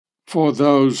For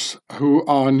those who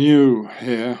are new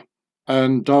here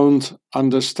and don't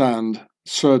understand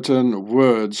certain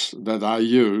words that I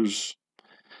use,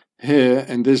 here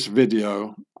in this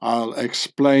video I'll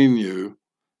explain you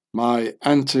my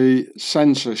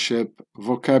anti-censorship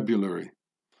vocabulary.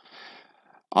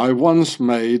 I once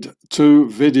made 2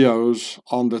 videos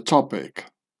on the topic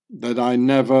that I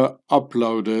never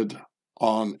uploaded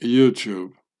on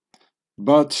YouTube,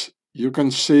 but you can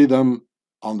see them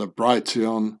on the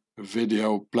Brighteon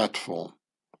video platform.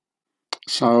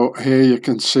 So here you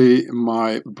can see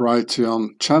my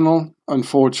Brighteon channel.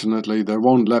 Unfortunately, they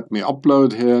won't let me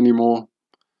upload here anymore.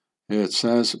 Here it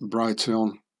says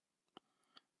Brighteon,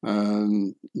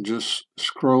 and just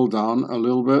scroll down a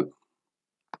little bit,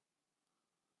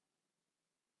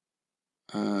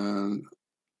 and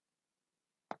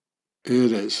here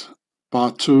it is,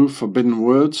 part 2, forbidden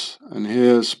words, and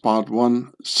here's part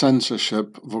 1,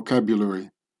 censorship vocabulary.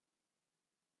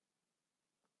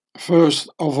 First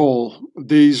of all,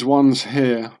 these ones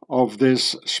here of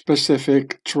this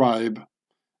specific tribe,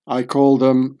 I call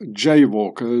them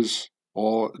jaywalkers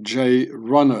or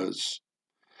J-runners.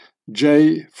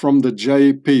 J from the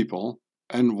J people,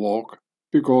 and walk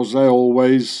because they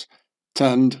always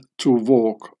tend to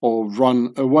walk or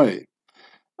run away,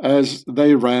 as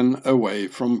they ran away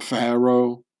from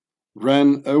Pharaoh,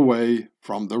 ran away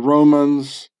from the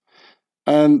Romans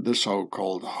and the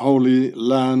so-called Holy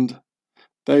Land.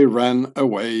 They ran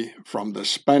away from the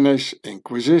Spanish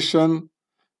Inquisition,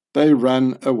 they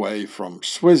ran away from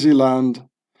Swaziland,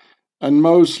 and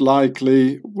most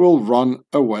likely will run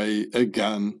away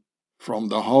again from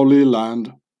the Holy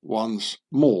Land once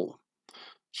more.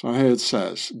 So here it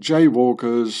says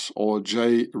jaywalkers or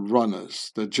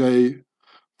J-runners, the J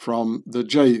from the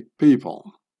J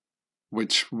people,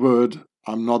 which word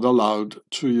I'm not allowed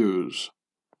to use.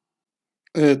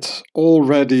 It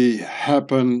already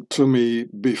happened to me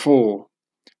before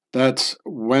that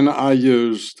when I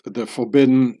used the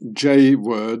forbidden J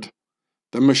word,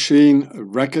 the machine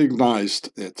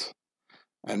recognized it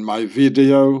and my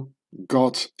video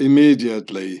got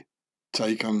immediately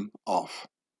taken off.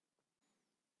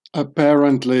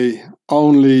 Apparently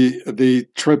only the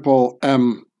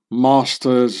M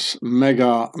Masters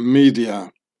Mega Media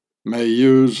may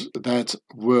use that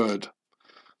word,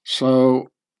 so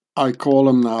I call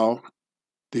them now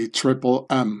the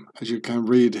M, as you can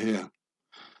read here.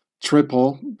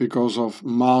 Triple because of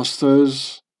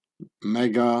Masters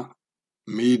Mega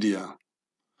Media,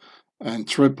 and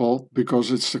triple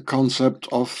because it's the concept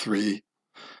of 3,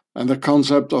 and the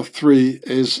concept of 3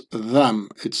 is them.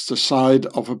 It's the side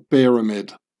of a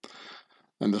pyramid,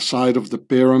 and the side of the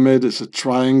pyramid is a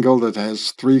triangle that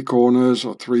has 3 corners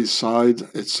or 3 sides.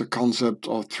 It's the concept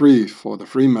of 3 for the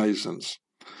Freemasons.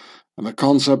 And the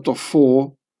concept of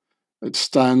 4, it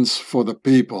stands for the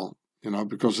people,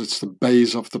 because it's the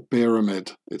base of the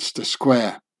pyramid. It's the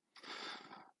square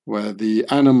where the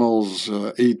animals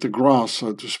eat the grass,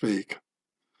 so to speak.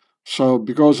 So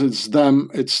because it's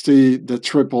them, it's the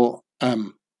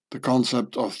M, the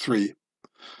concept of 3.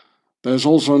 There's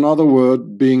also another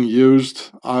word being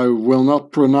used. I will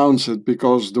not pronounce it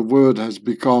because the word has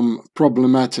become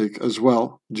problematic as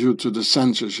well due to the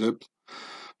censorship.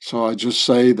 So I just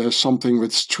say there's something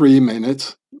with stream in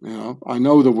it. I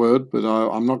know the word, but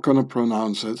I'm not going to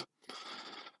pronounce it.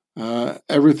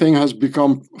 Everything has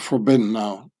become forbidden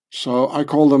now. So I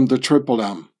call them the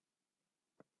M.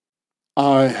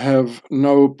 I have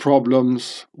no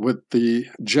problems with the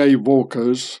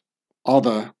jaywalkers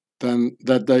other than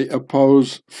that they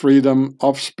oppose freedom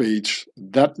of speech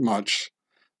that much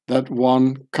that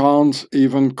one can't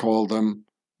even call them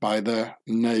by their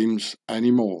names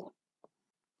anymore.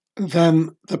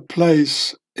 Then the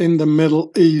place in the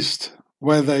Middle East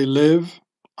where they live,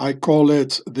 I call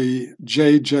it the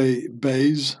JJ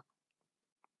base.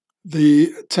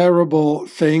 The terrible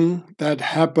thing that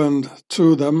happened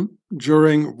to them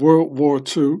during World War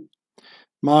II,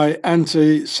 my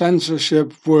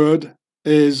anti-censorship word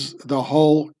is the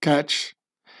whole catch.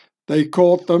 They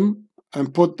caught them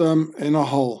and put them in a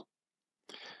hole.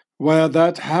 Where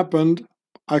that happened,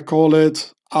 I call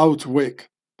it Outwick.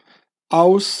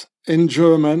 Aus in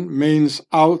German means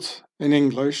out in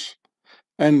English,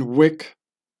 and wick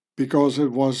because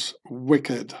it was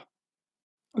wicked.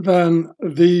 Then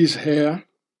these here,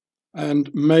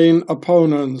 and main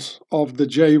opponents of the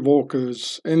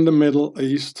jaywalkers in the Middle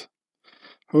East,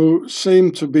 who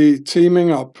seem to be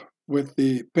teaming up with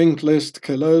the pink list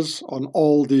killers on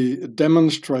all the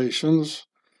demonstrations,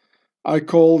 I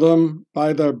call them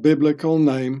by their biblical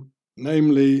name,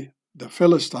 namely the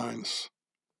Philistines.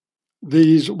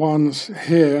 These ones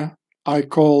here I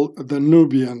call the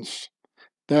Nubians.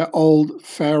 their old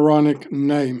pharaonic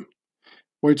name,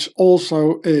 which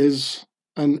also is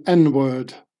an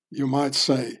N-word, you might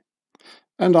say.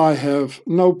 And I have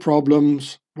no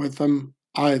problems with them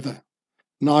either.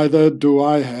 Neither do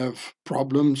I have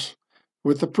problems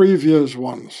with the previous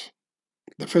ones,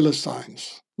 the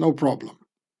Philistines. No problem.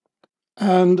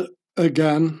 And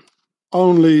again,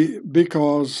 only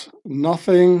because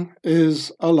nothing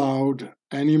is allowed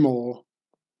anymore,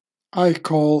 I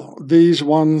call these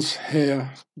ones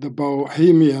here the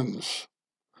Bohemians.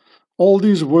 All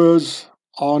these words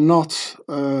are not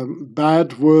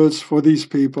bad words for these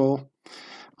people.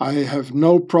 I have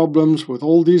no problems with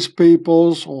all these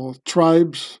peoples or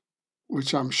tribes,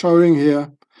 which I'm showing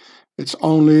here. It's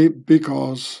only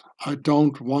because I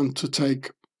don't want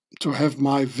to have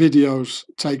my videos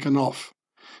taken off.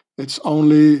 It's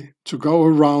only to go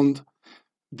around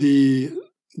the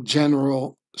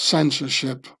general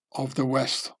censorship of the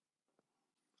West.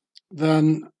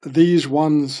 Then these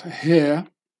ones here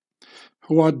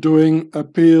who are doing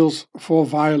appeals for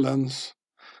violence,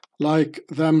 like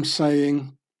them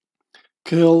saying,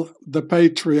 kill the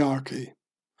patriarchy.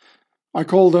 I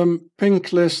call them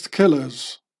pink list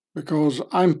killers because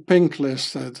I'm pink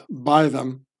listed by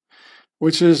them,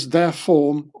 which is their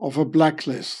form of a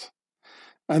blacklist.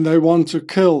 And they want to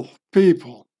kill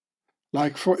people,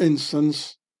 like for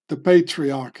instance, the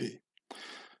patriarchy.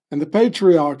 And the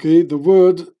patriarchy, the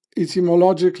word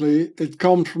etymologically, it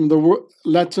comes from the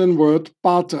Latin word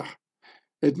pater.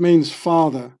 It means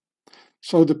father.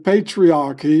 So the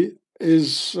patriarchy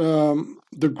is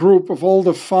the group of all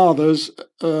the fathers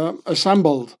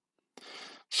assembled.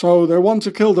 So they want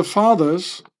to kill the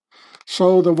fathers,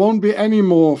 so there won't be any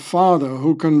more father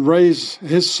who can raise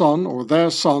his son or their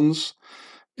sons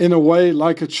in a way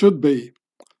like it should be.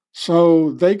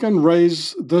 So they can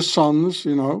raise the sons,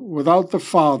 without the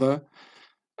father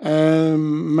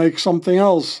and make something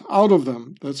else out of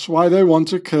them. That's why they want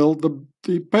to kill the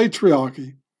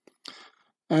patriarchy.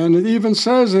 And it even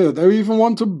says here, they even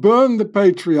want to burn the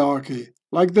patriarchy,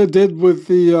 like they did with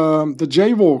the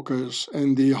jaywalkers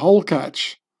in the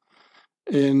G.I.U.R.E.H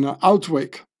in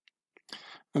Outwick.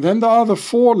 And then there are the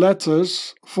 4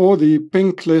 letters for the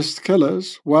pink list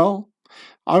killers. Well,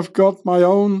 I've got my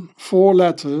own 4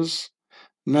 letters,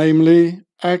 namely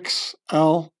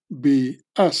XLBS.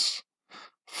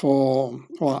 For,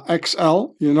 well,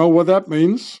 XL, you know what that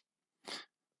means.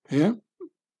 Here.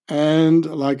 And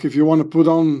like if you want to put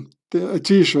on a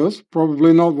t-shirt,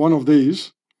 probably not one of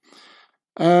these.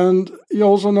 And you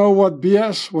also know what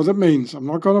BS, what it means. I'm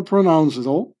not going to pronounce it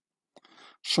all.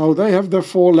 So they have their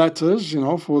 4 letters,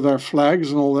 for their flags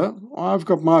and all that. I've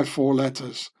got my 4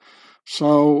 letters.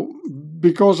 So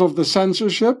because of the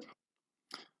censorship,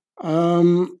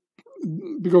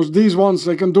 because these ones,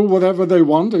 they can do whatever they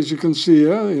want, as you can see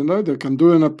here, they can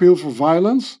do an appeal for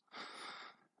violence.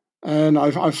 And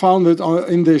I found it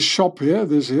in this shop here,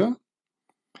 this here.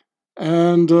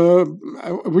 And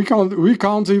we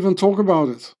can't even talk about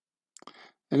it.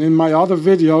 And in my other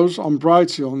videos on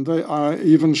Brighteon, I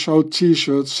even showed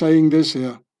t-shirts saying this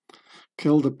here,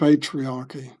 kill the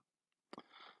patriarchy.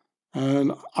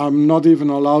 And I'm not even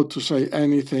allowed to say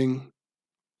anything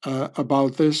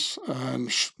about this, and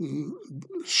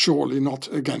surely not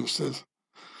against it.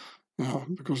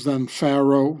 Because then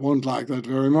Pharaoh won't like that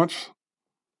very much.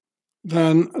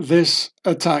 Then this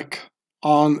attack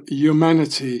on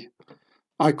humanity,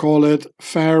 I call it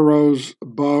Pharaoh's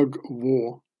bug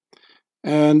war.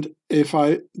 And if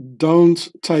I don't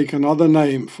take another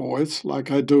name for it, like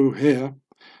I do here,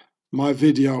 my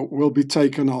video will be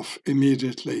taken off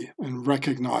immediately and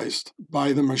recognized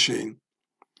by the machine.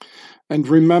 And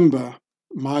remember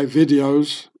my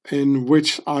videos in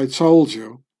which I told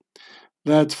you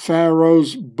that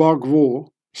Pharaoh's bug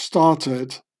war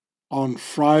started on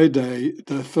Friday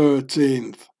the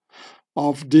 13th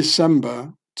of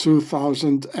December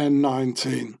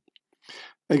 2019.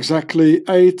 Exactly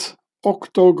 8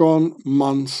 octagon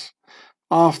months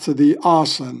after the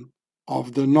arson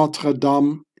of the Notre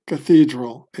Dame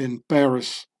Cathedral in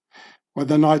Paris, where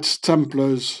the Knights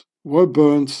Templars were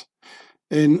burnt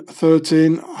in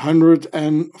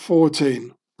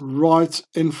 1314, right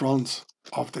in front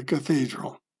of the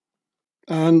cathedral.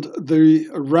 And the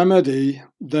remedy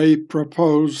they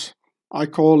propose, I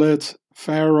call it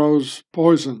Pharaoh's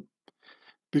poison,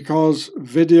 because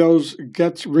videos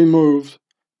get removed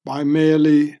by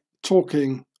merely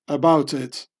talking about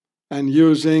it and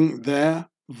using their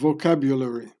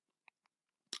vocabulary.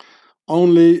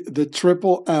 Only the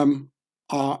triple M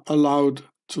are allowed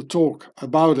to talk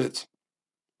about it.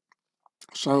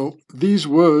 So these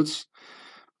words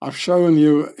I've shown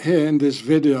you here in this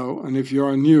video, and if you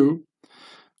are new,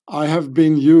 I have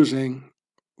been using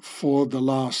for the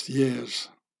last years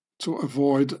to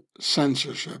avoid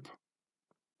censorship.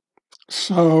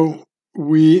 So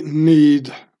we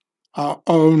need our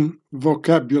own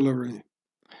vocabulary.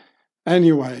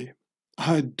 Anyway,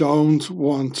 I don't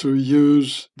want to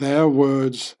use their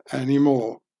words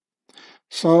anymore.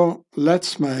 So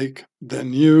let's make the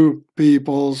new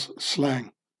people's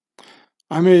slang.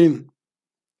 I mean,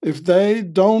 if they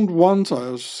don't want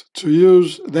us to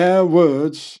use their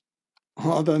words,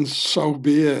 well, then so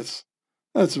be it.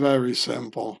 That's very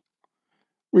simple.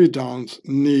 We don't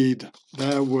need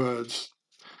their words.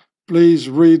 Please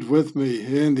read with me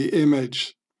here in the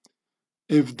image.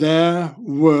 If their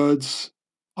words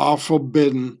are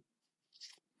forbidden,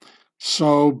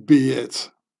 so be it.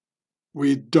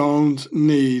 We don't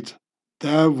need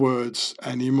their words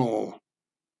anymore.